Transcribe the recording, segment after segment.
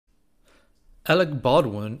Alec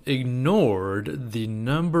Baldwin ignored the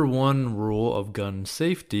number one rule of gun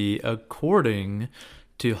safety according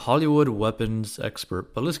to Hollywood weapons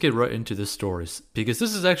expert. But let's get right into this story because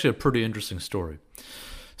this is actually a pretty interesting story.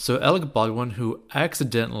 So Alec Baldwin, who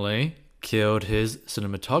accidentally killed his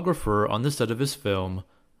cinematographer on the set of his film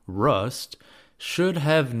Rust, should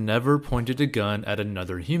have never pointed a gun at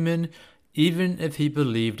another human, even if he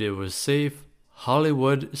believed it was safe,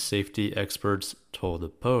 Hollywood safety experts told the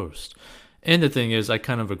Post. And the thing is, I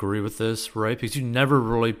kind of agree with this, right? Because you never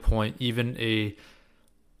really point even a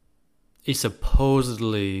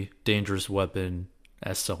supposedly dangerous weapon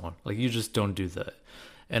at someone. Like, you just don't do that.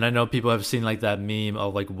 And I know people have seen like that meme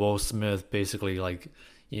of like Will Smith basically like,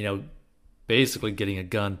 basically getting a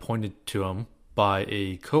gun pointed to him by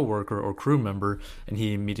a coworker or crew member, and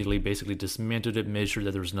he immediately basically dismantled it, made sure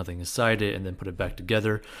that there was nothing inside it, and then put it back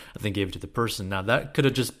together, and then gave it to the person. Now that could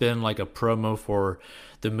have just been like a promo for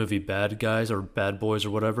the movie Bad Guys or Bad Boys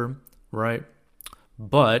or whatever, right?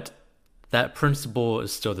 But that principle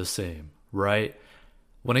is still the same, right?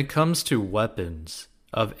 When it comes to weapons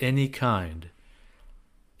of any kind,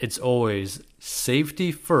 it's always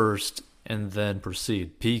safety first and then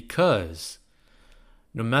proceed, because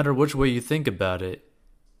no matter which way you think about it,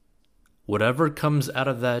 whatever comes out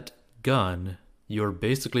of that gun, you're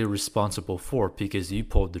basically responsible for because you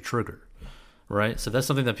pulled the trigger, right? So that's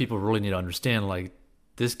something that people really need to understand. Like,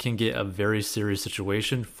 this can get a very serious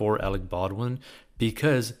situation for Alec Baldwin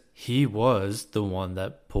because he was the one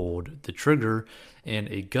that pulled the trigger, and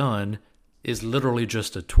a gun is literally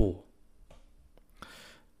just a tool.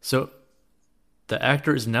 So the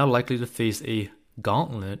actor is now likely to face a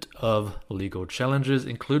gauntlet of legal challenges,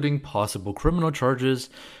 including possible criminal charges,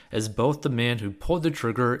 as both the man who pulled the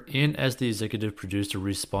trigger and as the executive producer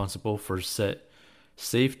responsible for set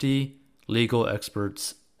safety, legal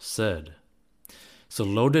experts said. So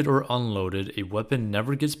loaded or unloaded, a weapon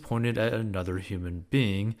never gets pointed at another human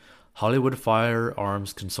being, Hollywood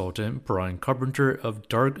firearms consultant Brian Carpenter of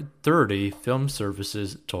Dark 30 Film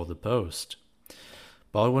Services told the Post.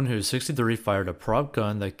 Baldwin, who is 63, fired a prop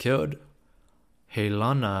gun that killed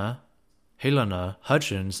Helena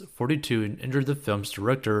Hutchins, 42, and injured the film's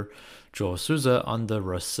director, Joel Souza, on the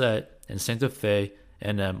Rust set in Santa Fe,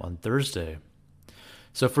 NM on Thursday.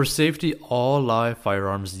 So for safety, all live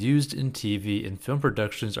firearms used in TV and film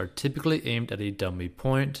productions are typically aimed at a dummy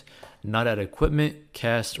point, not at equipment,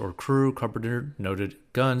 cast, or crew. Carpenter noted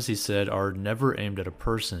guns, he said, are never aimed at a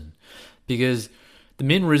person. Because the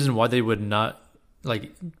main reason why they would not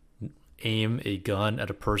aim a gun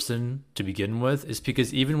at a person to begin with is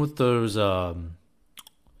because even with those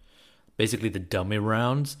basically the dummy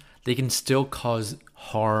rounds, they can still cause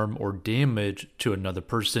harm or damage to another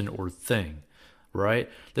person or thing, right?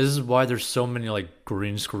 This is why there's so many like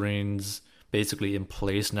green screens basically in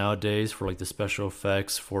place nowadays for like the special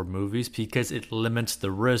effects for movies, because it limits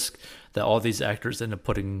the risk that all these actors end up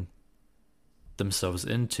putting themselves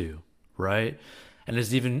into, right? And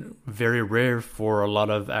it's even very rare for a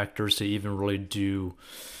lot of actors to even really do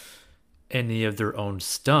any of their own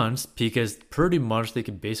stunts, because pretty much they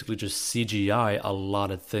can basically just CGI a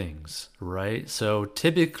lot of things, right? So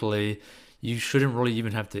typically, you shouldn't really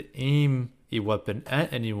even have to aim a weapon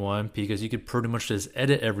at anyone, because you could pretty much just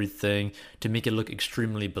edit everything to make it look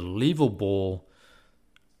extremely believable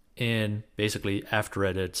in basically after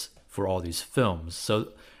edits for all these films. So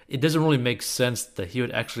it doesn't really make sense that he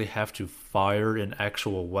would actually have to fire an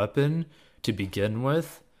actual weapon to begin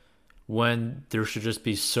with, when there should just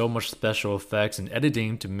be so much special effects and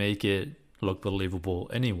editing to make it look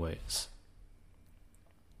believable anyways.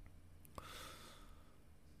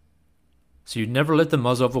 So you never let the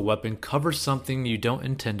muzzle of a weapon cover something you don't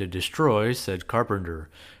intend to destroy, said Carpenter,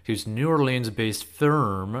 whose New Orleans-based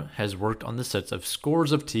firm has worked on the sets of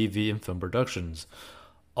scores of TV and film productions.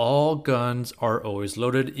 All guns are always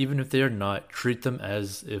loaded, even if they are not. Treat them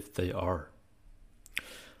as if they are.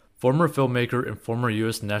 Former filmmaker and former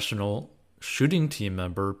U.S. National Shooting Team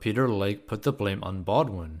member Peter Lake put the blame on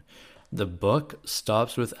Baldwin. The buck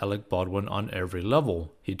stops with Alec Baldwin on every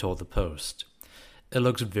level, he told the Post. It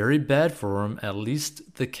looks very bad for him. At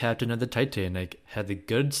least the captain of the Titanic had the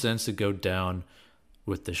good sense to go down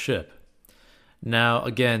with the ship. Now,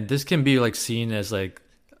 again, this can be like seen as like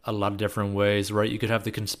a lot of different ways, right? You could have the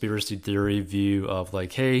conspiracy theory view of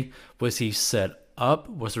like, hey, was he set up?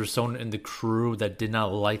 Was there someone in the crew that did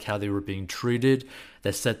not like how they were being treated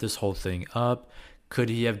that set this whole thing up? Could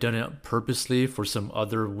he have done it purposely for some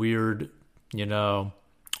other weird,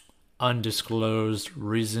 undisclosed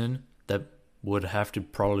reason that would have to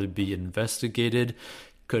probably be investigated?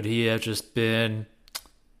 Could he have just been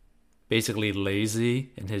basically lazy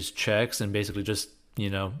in his checks and basically just,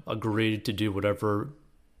 agreed to do whatever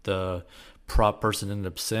the prop person ended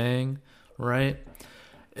up saying, right?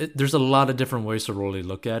 There's a lot of different ways to really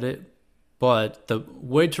look at it, but the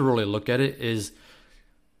way to really look at it is,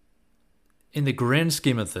 in the grand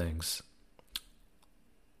scheme of things,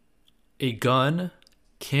 a gun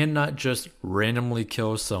cannot just randomly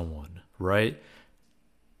kill someone, right?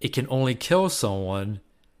 It can only kill someone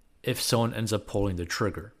if someone ends up pulling the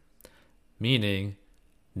trigger. Meaning,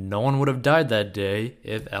 no one would have died that day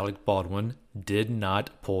if Alec Baldwin did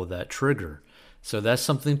not pull that trigger. So that's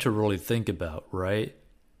something to really think about, right?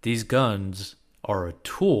 These guns are a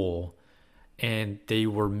tool, and they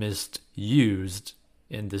were misused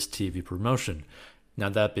in this TV promotion. Now,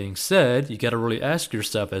 that being said, you got to really ask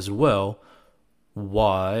yourself as well,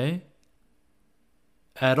 why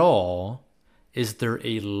at all is there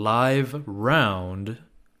a live round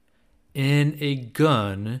in a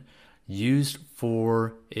gun used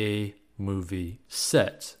for a movie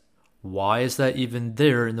set? Why is that even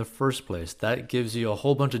there in the first place? That gives you a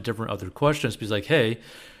whole bunch of different other questions. Because like, hey,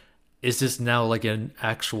 is this now like an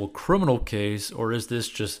actual criminal case, or is this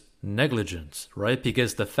just negligence, right?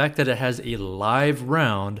 Because the fact that it has a live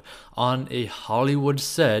round on a Hollywood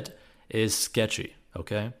set is sketchy,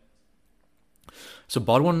 okay? So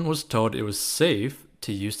Baldwin was told it was safe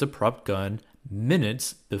to use the prop gun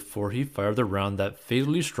minutes before he fired the round that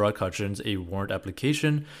fatally struck Hutchins, a warrant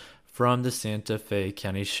application from the Santa Fe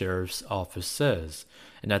County Sheriff's Office says.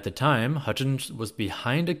 And at the time, Hutchins was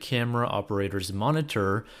behind a camera operator's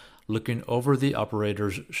monitor looking over the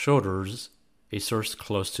operator's shoulders, a source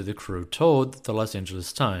close to the crew told the Los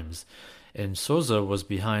Angeles Times, and Souza was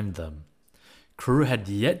behind them. Crew had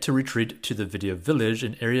yet to retreat to the video village,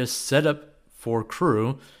 an area set up for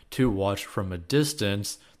crew to watch from a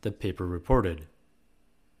distance, the paper reported.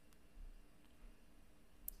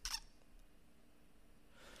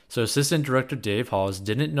 So Assistant Director Dave Halls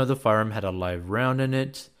didn't know the firearm had a live round in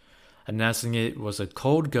it, announcing it was a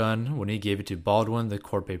cold gun when he gave it to Baldwin, the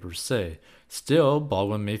court papers say. Still,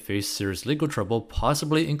 Baldwin may face serious legal trouble,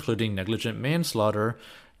 possibly including negligent manslaughter.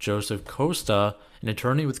 Joseph Costa, an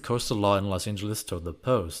attorney with Costa Law in Los Angeles, told the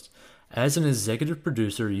Post. As an executive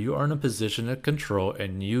producer, you are in a position of control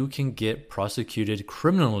and you can get prosecuted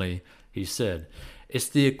criminally, he said. It's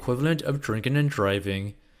the equivalent of drinking and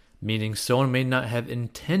driving, meaning someone may not have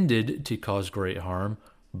intended to cause great harm,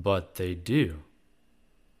 but they do.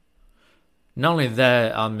 Not only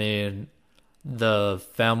that, I mean, the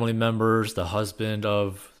family members, the husband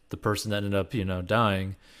of the person that ended up,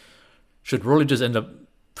 dying, should really just end up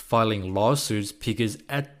filing lawsuits, because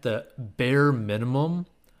at the bare minimum,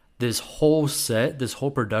 this whole set, this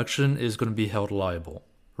whole production is going to be held liable,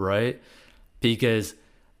 right? Because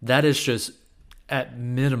that is just, at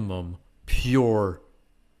minimum, pure,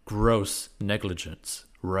 gross negligence,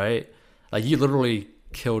 right? Like, you literally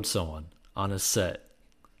killed someone on a set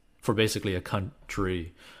for basically a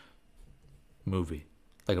country movie,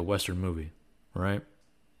 like a Western movie, right?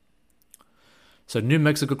 So New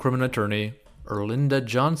Mexico criminal attorney Erlinda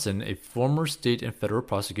Johnson, a former state and federal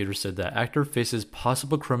prosecutor, said that actor faces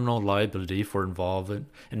possible criminal liability for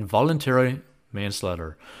involuntary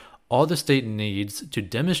manslaughter. All the state needs to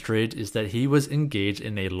demonstrate is that he was engaged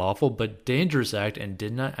in a lawful but dangerous act and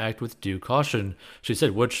did not act with due caution, she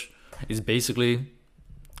said, which is basically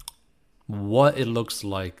what it looks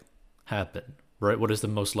like happened, right? What is the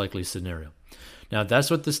most likely scenario? Now,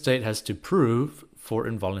 that's what the state has to prove for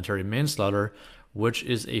involuntary manslaughter, which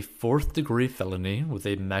is a fourth-degree felony with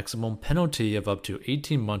a maximum penalty of up to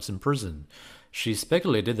 18 months in prison. She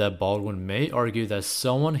speculated that Baldwin may argue that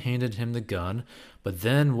someone handed him the gun, but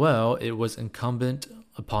then, well, it was incumbent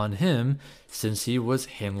upon him, since he was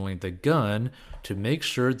handling the gun, to make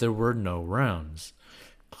sure there were no rounds.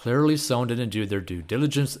 Clearly, someone didn't do their due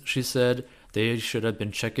diligence, she said. They should have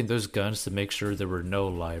been checking those guns to make sure there were no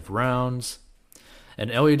live rounds. An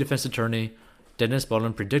LA defense attorney, Dennis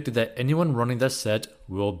Baldwin, predicted that anyone running that set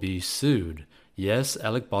will be sued. Yes,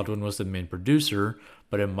 Alec Baldwin was the main producer,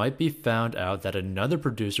 but it might be found out that another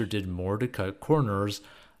producer did more to cut corners.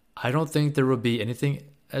 I don't think there will be anything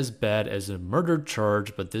as bad as a murder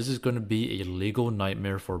charge, but this is going to be a legal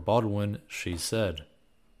nightmare for Baldwin, she said.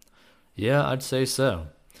 Yeah, I'd say so.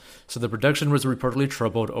 So the production was reportedly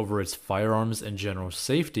troubled over its firearms and general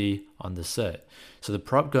safety on the set. So the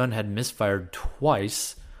prop gun had misfired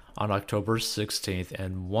twice on October 16th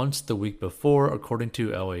and once the week before, according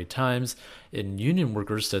to LA Times, and union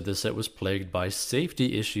workers said the set was plagued by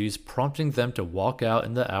safety issues, prompting them to walk out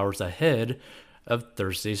in the hours ahead of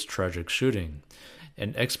Thursday's tragic shooting.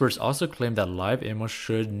 And experts also claim that live ammo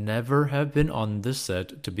should never have been on the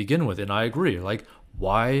set to begin with, and I agree. Like,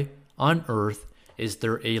 why on earth is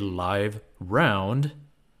there a live round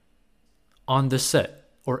on the set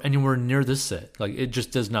or anywhere near the set? Like, it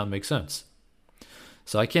just does not make sense.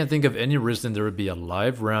 So I can't think of any reason there would be a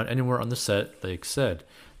live round anywhere on the set. Like said,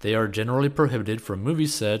 they are generally prohibited from movie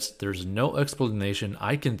sets. There's no explanation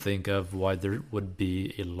I can think of why there would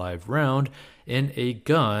be a live round in a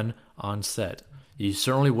gun on set. You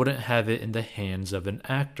certainly wouldn't have it in the hands of an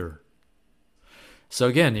actor. So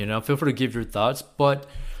again, feel free to give your thoughts. But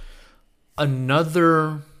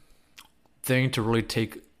another thing to really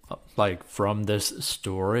take from this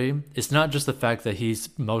story, it's not just the fact that he's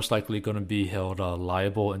most likely going to be held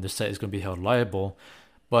liable and the set is going to be held liable,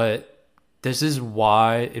 but this is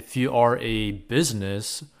why if you are a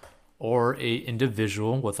business or a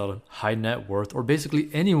individual with a high net worth, or basically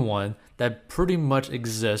anyone that pretty much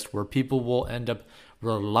exists where people will end up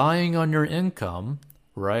relying on your income,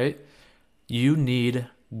 right? You need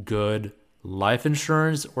good life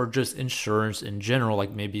insurance or just insurance in general, like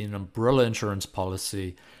maybe an umbrella insurance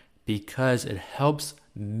policy, because it helps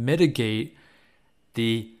mitigate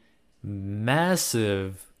the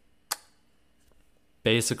massive,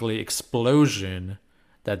 basically, explosion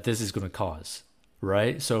that this is going to cause,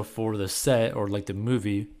 right? So for the set or like the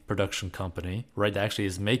movie production company, right, that actually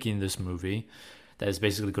is making this movie, that is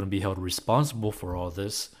basically going to be held responsible for all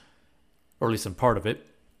this, or at least in part of it,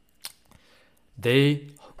 they,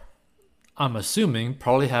 I'm assuming,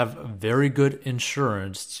 probably have very good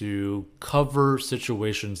insurance to cover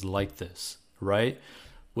situations like this, right?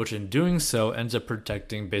 Which in doing so ends up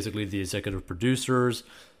protecting basically the executive producers,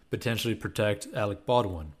 potentially protect Alec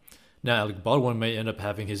Baldwin. Now, Alec Baldwin may end up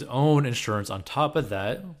having his own insurance on top of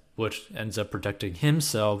that, which ends up protecting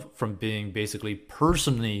himself from being basically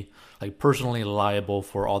personally liable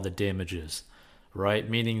for all the damages, right?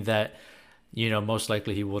 Meaning that, most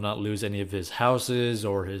likely he will not lose any of his houses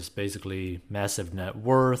or his basically massive net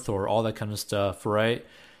worth or all that kind of stuff, right?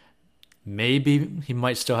 Maybe he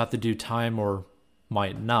might still have to do time or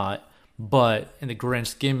might not, but in the grand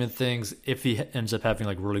scheme of things, if he ends up having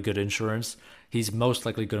like really good insurance, he's most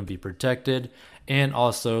likely going to be protected. And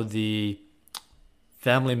also the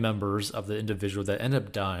family members of the individual that end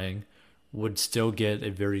up dying would still get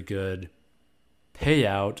a very good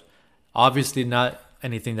payout. Obviously not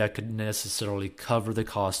anything that could necessarily cover the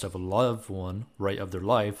cost of a loved one, right, of their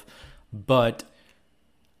life, but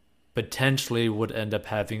potentially would end up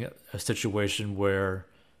having a situation where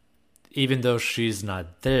even though she's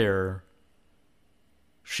not there,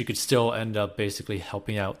 she could still end up basically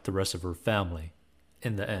helping out the rest of her family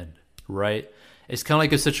in the end, right? It's kind of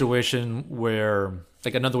like a situation where,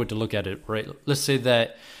 like another way to look at it, right? Let's say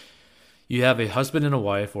that you have a husband and a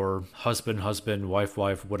wife, or husband,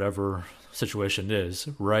 wife, whatever situation is,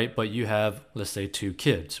 right? But you have, let's say, 2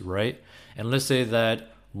 kids, right? And let's say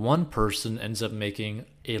that one person ends up making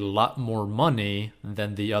a lot more money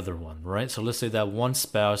than the other one, right? So let's say that one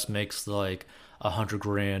spouse makes like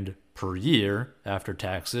 $100,000 per year after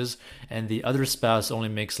taxes, and the other spouse only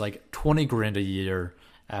makes like $20,000 a year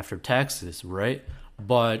after taxes, right?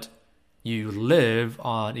 But you live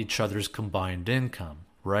on each other's combined income,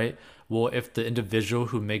 right? Well, if the individual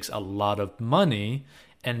who makes a lot of money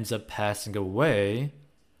ends up passing away,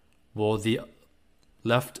 well, the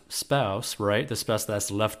left spouse, right, the spouse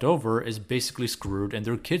that's left over is basically screwed, and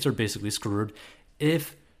their kids are basically screwed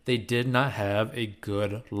if they did not have a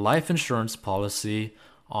good life insurance policy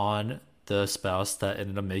on the spouse that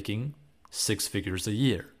ended up making 6 figures a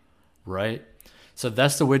year, right? So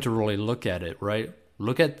that's the way to really look at it, right?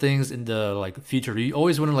 Look at things in the future. You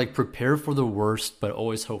always want to prepare for the worst, but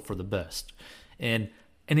always hope for the best. And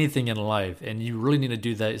anything in life, and you really need to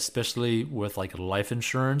do that, especially with life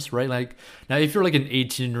insurance, right? Now if you're an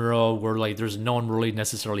 18-year-old where there's no one really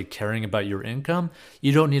necessarily caring about your income,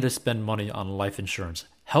 you don't need to spend money on life insurance.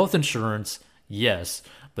 Health insurance, yes,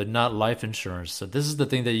 but not life insurance. So this is the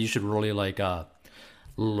thing that you should really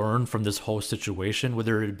learn from this whole situation,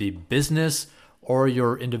 whether it be business or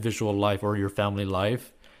your individual life or your family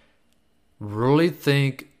life. Really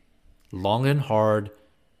think long and hard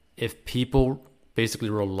if people basically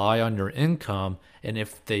rely on your income, and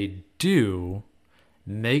if they do,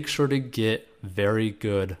 make sure to get very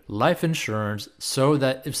good life insurance so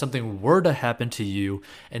that if something were to happen to you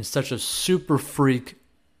and such a super freak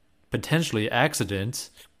potentially accident,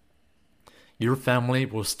 your family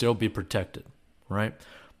will still be protected, right?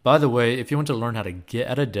 By the way, if you want to learn how to get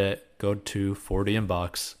out of debt, go to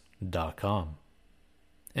 40inbox.com.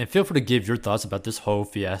 And feel free to give your thoughts about this whole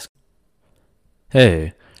fiasco.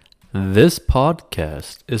 Hey, this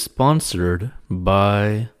podcast is sponsored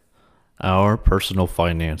by our personal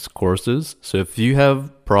finance courses. So if you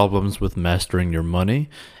have problems with mastering your money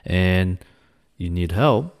and you need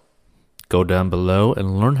help, go down below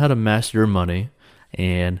and learn how to master your money.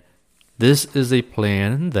 And this is a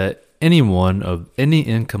plan that anyone of any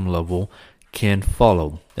income level can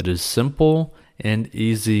follow. It is simple and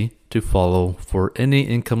easy to follow for any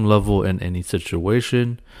income level in any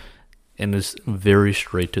situation, and it's very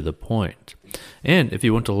straight to the point. And if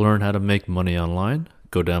you want to learn how to make money online,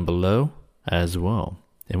 go down below as well.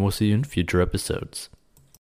 And we'll see you in future episodes.